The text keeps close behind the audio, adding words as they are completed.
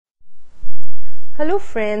Hello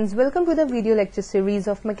friends, welcome to the video lecture series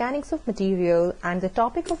of Mechanics of Material, and the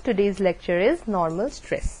topic of today's lecture is normal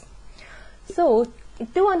stress. So,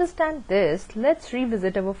 to understand this, let's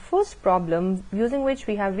revisit our first problem using which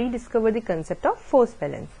we have rediscovered the concept of force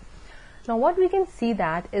balance. Now what we can see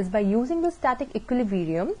that is by using the static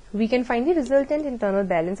equilibrium, we can find the resultant internal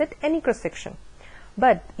balance at any cross section.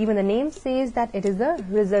 But even the name says that it is a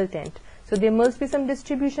resultant. So there must be some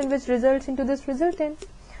distribution which results into this resultant.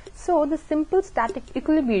 So the simple static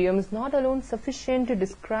equilibrium is not alone sufficient to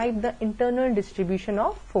describe the internal distribution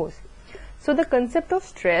of force. So the concept of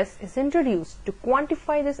stress is introduced to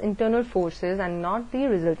quantify these internal forces and not the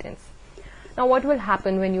resultants. Now what will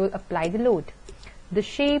happen when you apply the load? The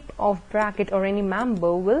shape of bracket or any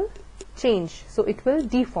member will change, so it will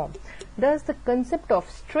deform. Thus the concept of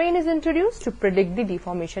strain is introduced to predict the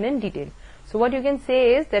deformation in detail. So what you can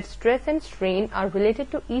say is that stress and strain are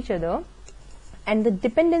related to each other, and the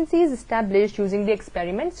dependency is established using the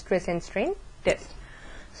experiment stress and strain test.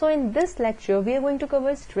 So in this lecture we are going to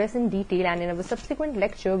cover stress in detail, and in our subsequent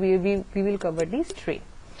lecture we will cover the strain.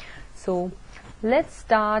 So let's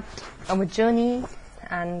start our journey.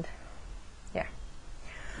 And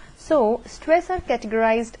so stress are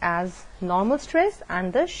categorized as normal stress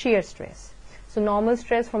and the shear stress. So normal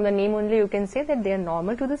stress, from the name only you can say that they are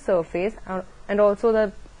normal to the surface, and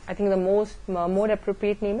also I think the more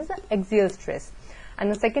appropriate name is the axial stress,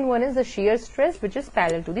 and the second one is the shear stress, which is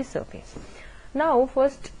parallel to the surface. Now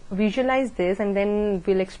first visualize this and then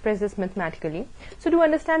we'll express this mathematically. So to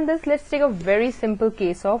understand this, let's take a very simple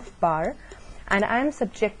case of bar, and I am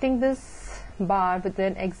subjecting this bar with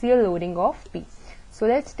an axial loading of P. So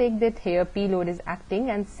let's take that here P load is acting,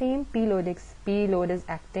 and same P load is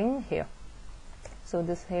acting here. So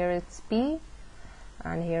this here it's P,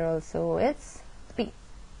 and here also it's P.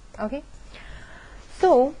 Okay.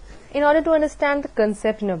 So in order to understand the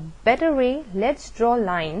concept in a better way, let's draw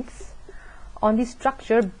lines on the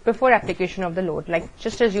structure before application of the load. Like,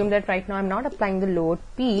 just assume that right now I'm not applying the load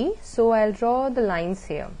P, so I'll draw the lines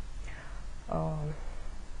here.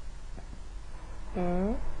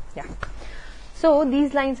 So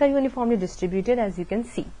these lines are uniformly distributed, as you can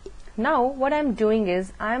see. Now what I'm doing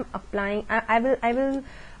is I'm applying, I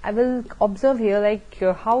will observe here like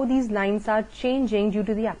how these lines are changing due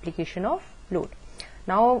to the application of load.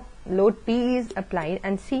 Now load P is applied,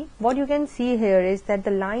 and see what you can see here is that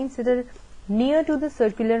the lines that are near to the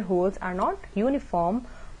circular holes are not uniform,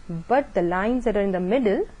 but the lines that are in the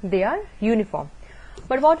middle, they are uniform.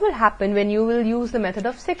 But what will happen when you will use the method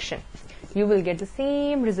of section? You will get the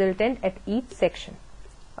same resultant at each section.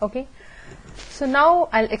 Okay. So now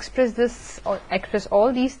I'll express this, or express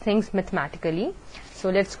all these things mathematically. So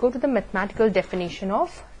let's go to the mathematical definition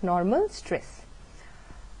of normal stress.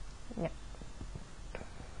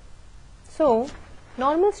 So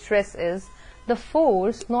normal stress is the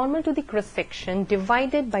force normal to the cross section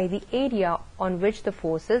divided by the area on which the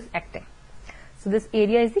force is acting. So this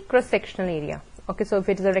area is the cross sectional area. Okay, so if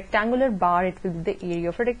it is a rectangular bar, it will be the area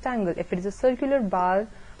of a rectangle. If it is a circular bar,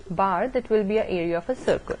 that will be an area of a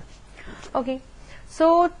circle. Okay,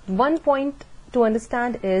 so one point to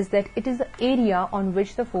understand is that it is the area on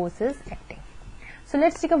which the force is acting. So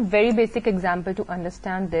let's take a very basic example to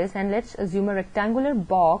understand this, and let's assume a rectangular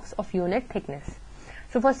box of unit thickness.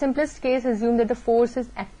 So for simplest case, assume that the force is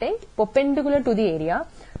acting perpendicular to the area.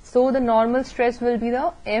 So the normal stress will be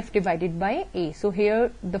the F divided by A. So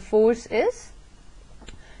here the force is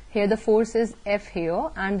F here,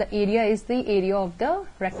 and the area is the area of the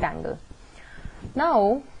rectangle.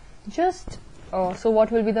 Now just so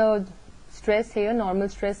what will be the stress here? Normal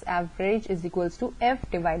stress average is equals to F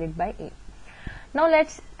divided by A. Now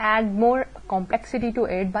let's add more complexity to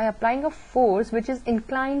it by applying a force which is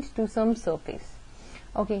inclined to some surface.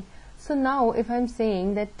 Okay, so now if I'm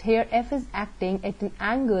saying that here F is acting at an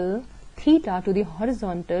angle theta to the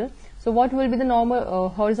horizontal, so what will be the normal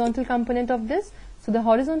horizontal component of this? So the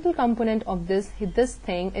horizontal component of this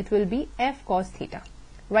thing, it will be F cos theta,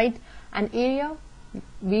 right? And area,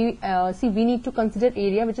 we need to consider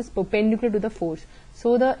area which is perpendicular to the force.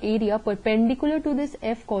 So the area perpendicular to this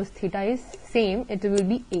F cos theta is same, it will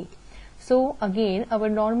be A. So again our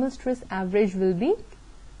normal stress average will be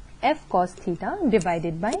F cos theta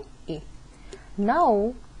divided by A.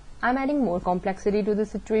 Now I'm adding more complexity to the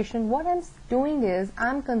situation. What I'm doing is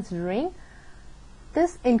I'm considering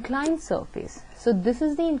this inclined surface. So this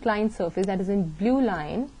is the inclined surface that is in blue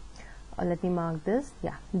line. Let me mark this.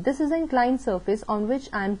 Yeah, this is the inclined surface on which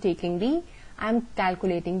I'm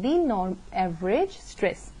calculating the norm average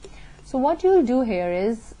stress. So what you'll do here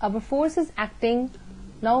is our force is acting.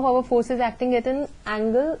 Now our force is acting at an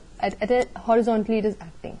angle, at a horizontally it is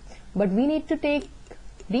acting. But we need to take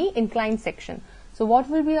the inclined section. So what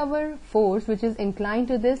will be our force which is inclined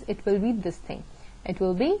to this? It will be this thing. It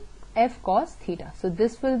will be F cos theta. So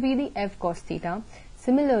this will be the F cos theta.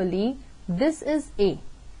 Similarly, this is A,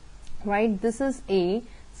 right? This is A.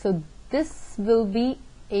 So this will be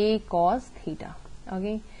A cos theta.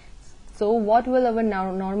 Okay. So what will our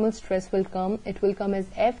normal stress will come? It will come as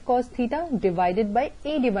F cos theta divided by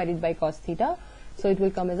A divided by cos theta. So it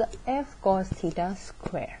will come as a F cos theta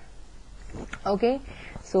square. Okay.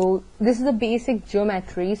 So this is a basic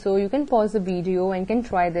geometry. So you can pause the video and can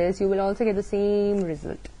try this. You will also get the same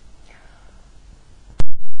result.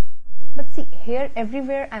 But see, here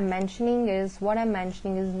everywhere I'm mentioning is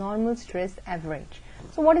normal stress average.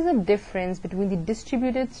 So what is the difference between the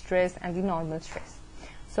distributed stress and the normal stress?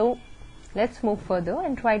 So let's move further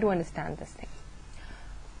and try to understand this thing.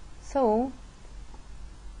 So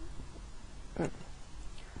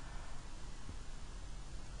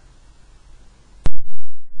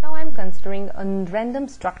now I'm considering a random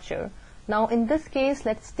structure. Now in this case,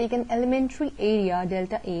 let's take an elementary area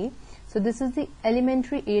delta A. So this is the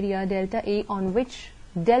elementary area delta A on which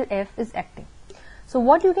del F is acting. So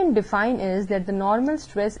what you can define is that the normal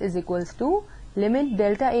stress is equals to limit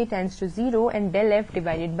delta A tends to 0 and del F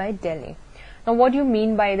divided by del A. Now what do you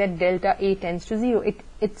mean by that delta A tends to 0?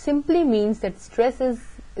 It simply means that stress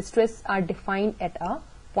are defined at a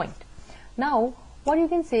point. Now what you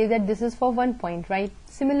can say is that this is for one point, right?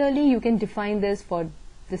 Similarly, you can define this for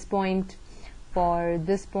this point,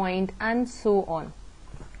 and so on.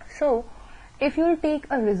 So if you take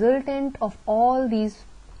a resultant of all these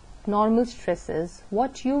normal stresses,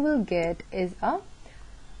 what you will get is a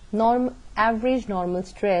average normal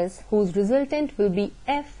stress whose resultant will be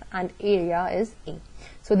F and area is A.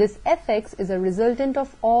 So this Fx is a resultant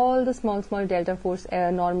of all the small delta force,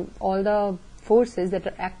 all the forces that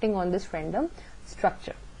are acting on this random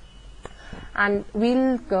structure. And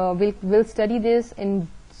we'll study this in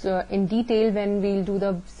detail when we'll do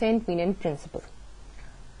the Saint-Venant principle.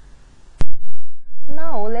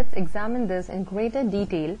 Now let's examine this in greater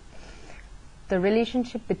detail, the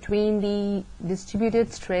relationship between the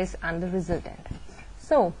distributed stress and the resultant.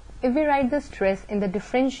 So if we write the stress in the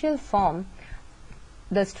differential form,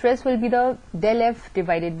 the stress will be the del F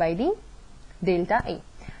divided by the delta A.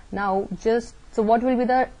 Now so what will be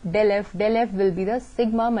the del F? Del F will be the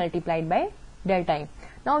sigma multiplied by delta A.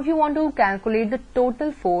 Now if you want to calculate the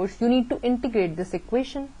total force, you need to integrate this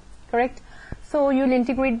equation, correct? So you'll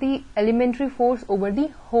integrate the elementary force over the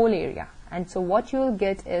whole area, and so what you will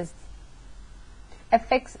get is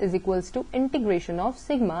Fx is equals to integration of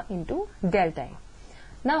sigma into delta A.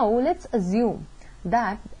 Now let's assume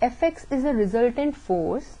that Fx is a resultant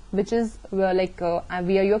force, which is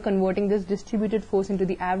you're converting this distributed force into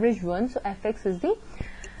the average one. So Fx is the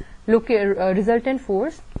resultant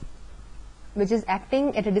force which is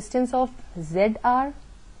acting at a distance of zr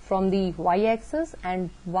from the y-axis and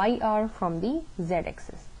yr from the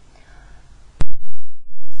z-axis.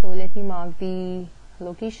 So let me mark the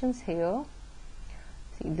locations here.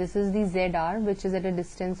 See, this is the zr, which is at a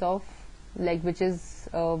distance of we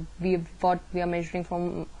are measuring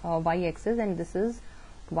from y-axis, and this is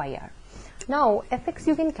yr. Now Fx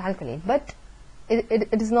you can calculate, but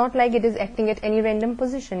it is not like it is acting at any random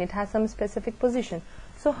position. It has some specific position.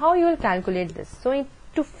 So how you will calculate this? So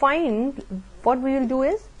to find, what we will do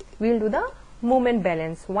is we will do the moment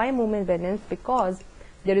balance. Why moment balance? Because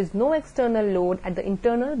there is no external load at the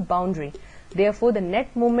internal boundary. Therefore the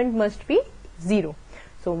net moment must be 0.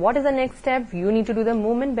 So what is the next step? You need to do the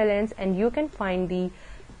moment balance, and you can find the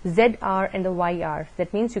ZR and the YR.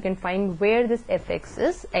 That means you can find where this Fx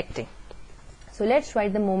is acting. So let's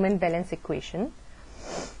write the moment balance equation.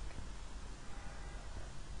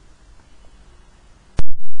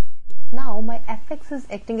 Now my Fx is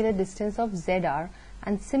acting at a distance of ZR,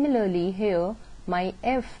 and similarly here my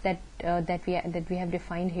F that we have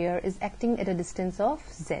defined here is acting at a distance of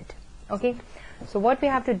Z. Okay, so what we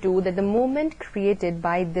have to do, that the moment created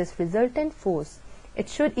by this resultant force, it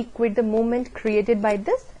should equate the moment created by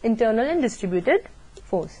this internal and distributed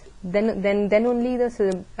force. Then only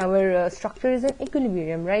our structure is in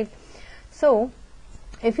equilibrium, right? So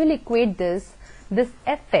if you equate this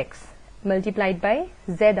Fx multiplied by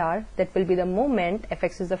Zr, that will be the moment.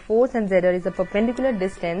 Fx is the force and Zr is the perpendicular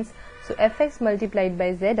distance. So Fx multiplied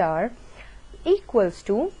by Zr equals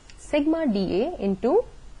to sigma dA into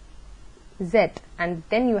Z, and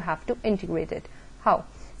then you have to integrate it. How?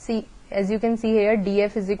 See, as you can see here,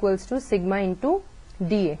 dF is equals to sigma into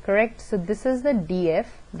dA, correct? So this is the dF,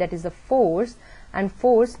 that is the force, and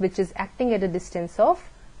force which is acting at a distance of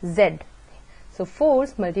Z. So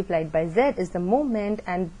force multiplied by Z is the moment,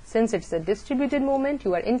 and since it's a distributed moment,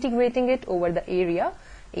 you are integrating it over the area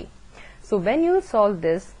A. So when you solve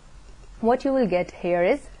this, what you will get here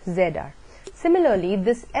is ZR. Similarly,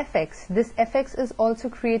 this Fx is also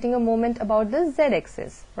creating a moment about the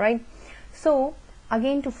Z-axis, right? So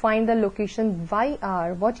again, to find the location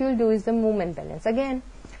YR, what you will do is the moment balance again.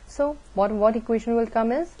 So what equation will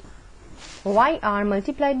come is YR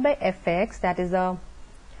multiplied by Fx, that is the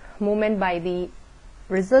moment by the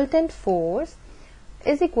resultant force,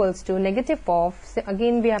 is equals to negative of,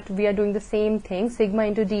 again we are doing the same thing, sigma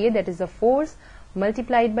into dA, that is the force,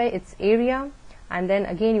 multiplied by its area, and then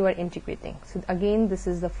again you are integrating. So again this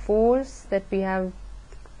is the force that we have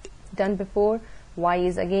done before. Y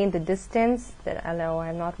is again the distance that, I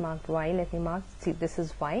have not marked Y, let me mark, see this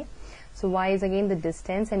is Y. So Y is again the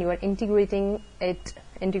distance, and you are integrating with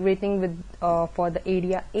for the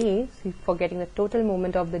area A, so for getting the total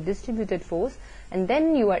moment of the distributed force, and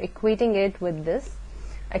then you are equating it with this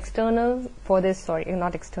external, for this, sorry,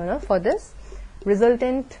 not external, for this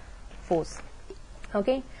resultant force.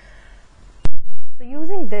 Okay, so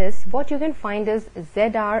using this, what you can find is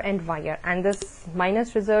ZR and YR, and this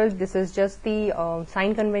minus result, this is just the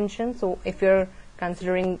sign convention. So if you're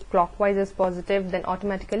considering clockwise as positive, then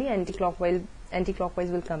automatically anti-clockwise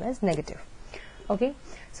will come as negative. Okay,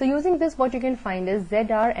 so using this, what you can find is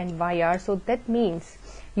ZR and YR. So that means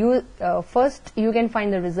you first you can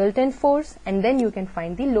find the resultant force, and then you can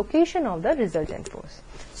find the location of the resultant force.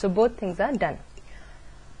 So both things are done.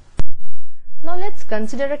 Now let's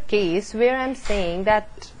consider a case where I'm saying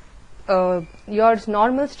that your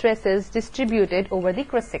normal stress is distributed over the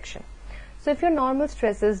cross section. So if your normal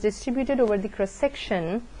stress is distributed over the cross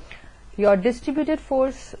section, your distributed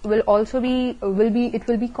force will also be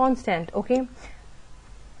constant. Okay,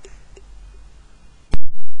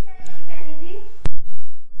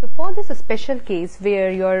 so for this special case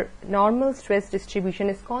where your normal stress distribution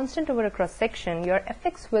is constant over a cross section, your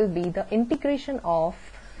Fx will be the integration of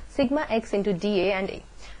sigma x into dA and A.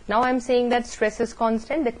 Now I'm saying that stress is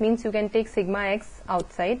constant, that means you can take sigma x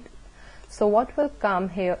outside. So what will come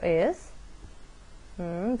here is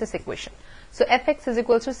this equation. So Fx is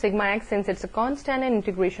equals to sigma x, since it's a constant, and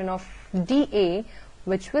integration of dA,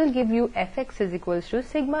 which will give you Fx is equals to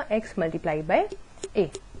sigma x multiplied by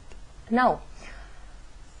A. Now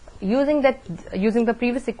using the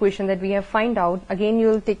previous equation that we have find out, again you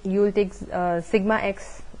will take sigma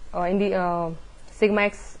x in the sigma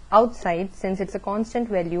x outside, since it's a constant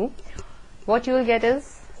value. What you will get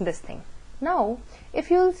is this thing. Now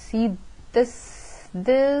if you will see this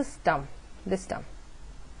term,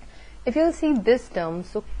 if you will see this term,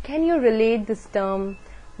 so can you relate this term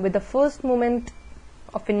with the first moment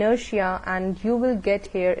of inertia, and you will get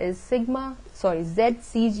here is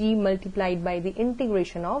ZCG multiplied by the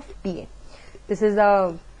integration of dA. This is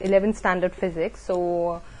a 11th standard physics,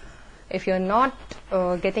 so if you're not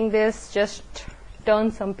getting this, just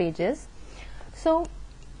turn some pages. So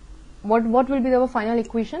what will be our final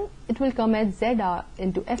equation? It will come as ZR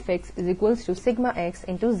into Fx is equals to sigma x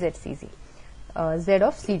into ZCG, Z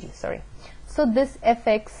of CG, sorry. So this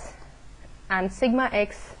Fx and sigma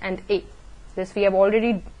x and A, this we have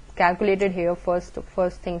already calculated here first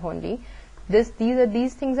thing only.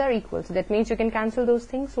 These things are equal, so that means you can cancel those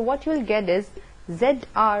things. So what you will get is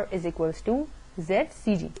ZR is equals to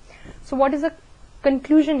ZCG. So what is the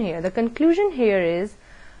conclusion here? The conclusion here is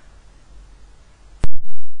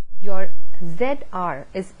your ZR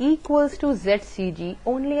is equals to ZCG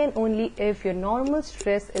only and only if your normal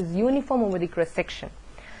stress is uniform over the cross section.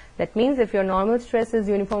 That means if your normal stress is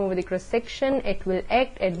uniform over the cross section, it will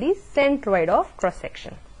act at the centroid of cross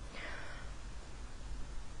section.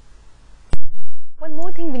 One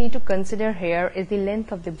more thing we need to consider here is the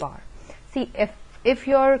length of the bar. See, if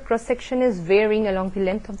your cross section is varying along the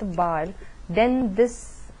length of the bar, then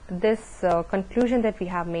this conclusion that we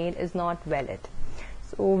have made is not valid.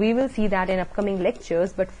 So we will see that in upcoming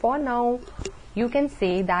lectures, but for now you can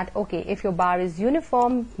say that okay, if your bar is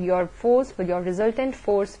uniform, your resultant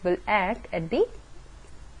force will act at the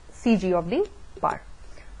CG of the bar,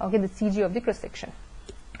 okay, the CG of the cross section.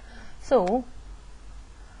 So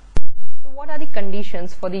what are the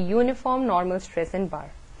conditions for the uniform normal stress in bar?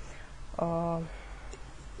 So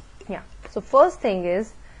first thing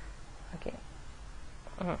is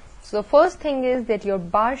so first thing is that your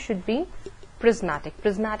bar should be prismatic.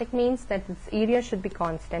 Prismatic means that its area should be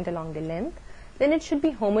constant along the length. Then it should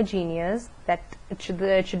be homogeneous, that it should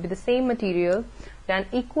be the same material, then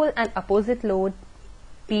equal and opposite load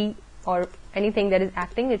P or anything that is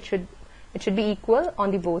acting, it should be equal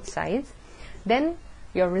on the both sides. Then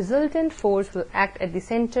your resultant force will act at the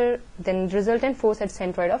center, then resultant force at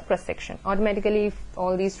centroid of cross section. Automatically, if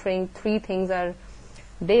all these three things are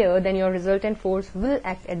there, then your resultant force will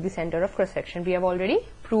act at the center of cross section. We have already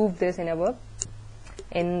prove this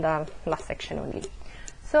in the last section only.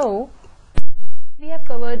 So we have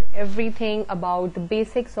covered everything about the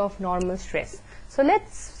basics of normal stress. So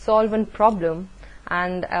let's solve one problem,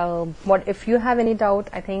 and what if you have any doubt,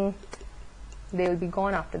 I think they will be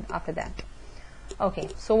gone after that. Okay,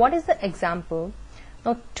 so what is the example?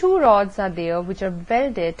 Now two rods are there which are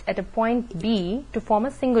welded at a point B to form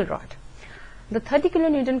a single rod. The 30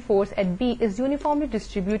 kN force at B is uniformly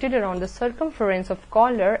distributed around the circumference of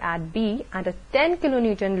collar at B, and a 10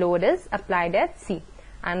 kN load is applied at C,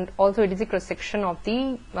 and also it is a cross section of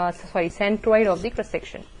the centroid of the cross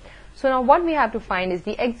section. So now what we have to find is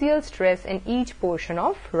the axial stress in each portion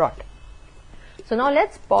of rod. So now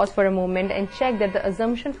let's pause for a moment and check that the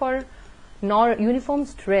assumption for uniform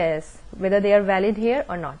stress, whether they are valid here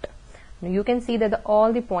or not. Now you can see that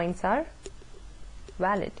all the points are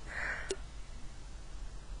valid.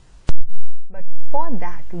 But for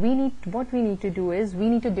that, what we need to do is we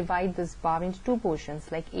need to divide this bar into two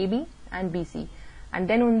portions like AB and BC, and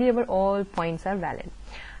then only our all points are valid.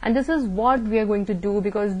 And this is what we are going to do,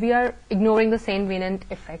 because we are ignoring the Saint-Venant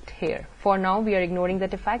effect here. For now we are ignoring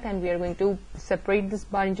that effect, and we are going to separate this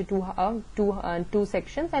bar into two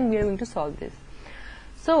sections, and we are going to solve this.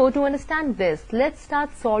 So to understand this, let's start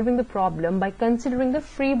solving the problem by considering the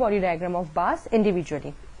free body diagram of bars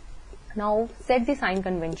individually. Now set the sign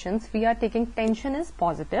conventions. We are taking tension as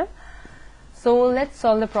positive, so let's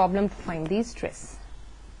solve the problem to find the stress.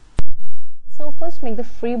 So first make the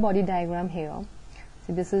free body diagram here.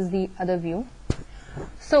 See, this is the other view.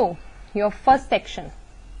 So your first section,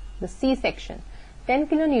 the C section, 10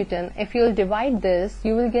 kN, if you will divide this,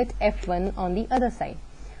 you will get F1 on the other side.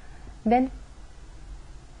 Then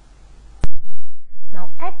now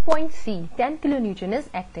at point C, 10 kN is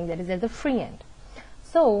acting, that is at the free end.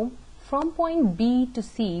 So from point B to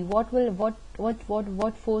C, what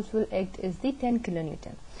force will act is the 10 kN.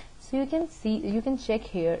 So you can check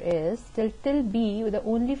here is till B, the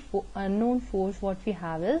only unknown force what we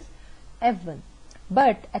have is F1.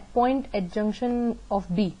 But at junction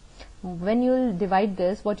of B, when you will divide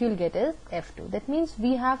this, what you will get is F2. That means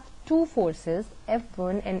we have two forces,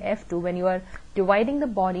 F1 and F2, when you are dividing the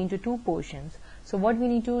body into two portions. So what we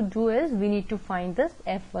need to do is we need to find this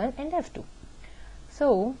F1 and F2.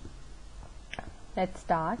 So let's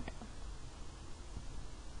start.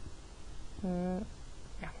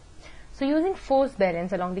 So using force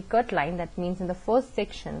balance along the cut line, that means in the first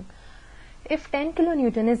section, if 10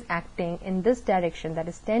 kN is acting in this direction, that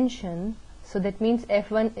is tension, so that means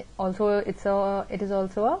F1 also it is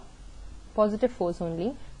also a positive force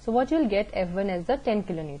only. So what you will get F1 as the 10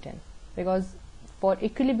 kN, because for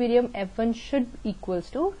equilibrium F1 should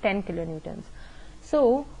equals to 10 kN.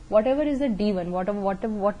 So whatever is the D1,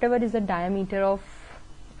 whatever is the diameter of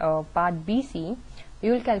part BC,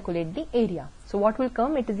 you will calculate the area. So what will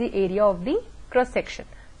come? It is the area of the cross section.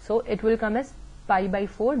 So it will come as pi by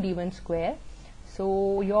 4 d1 square.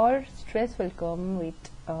 So your stress will come with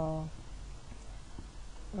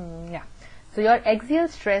So your axial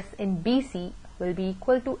stress in BC will be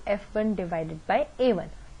equal to F1 divided by A1,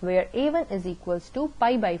 where A1 is equals to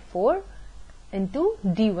pi by 4 into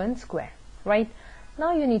d1 square, right?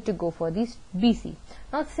 Now you need to go for this BC.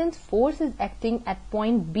 Now since force is acting at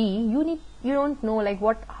point B, you don't know like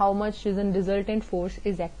how much is a resultant force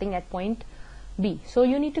is acting at point B. So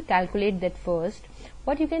you need to calculate that first.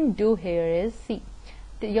 What you can do here is, see,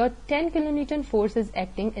 your 10 kN force is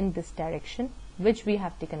acting in this direction, which we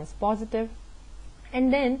have taken as positive,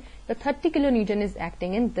 and then the 30 kN is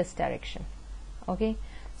acting in this direction. Okay,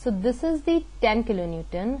 so this is the 10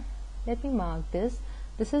 kN. Let me mark this.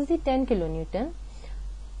 This is the 10 kN.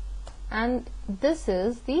 And this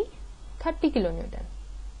is the 30 kN,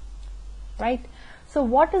 right? So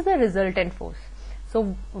what is the resultant force?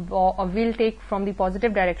 So we'll take from the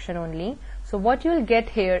positive direction only. So what you will get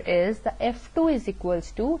here is the F2 is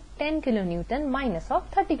equals to 10 kN minus of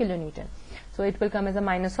 30 kN. So it will come as a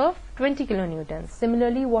minus of 20 kN.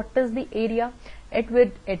 Similarly, what is the area?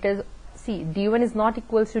 It is, see, D1 is not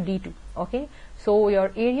equals to D2. Okay, so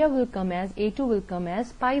your area will come as, A2 will come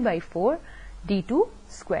as pi by 4 D2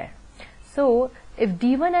 square. So if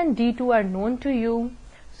D1 and D2 are known to you,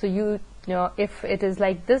 so you know, if it is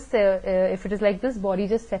like this, body,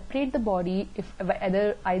 just separate the body. If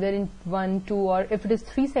either in 1, 2, or if it is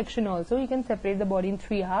 3 section also, you can separate the body in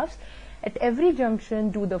 3 halves. At every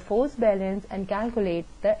junction, do the force balance and calculate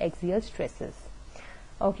the axial stresses.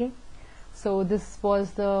 Okay, so this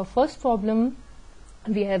was the first problem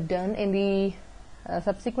we have done. In the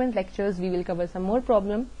subsequent lectures, we will cover some more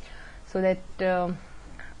problem, so that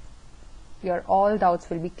your all doubts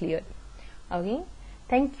will be cleared. Okay,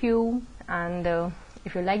 thank you, and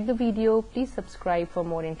If you like the video, please subscribe for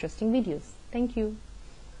more interesting videos. Thank you.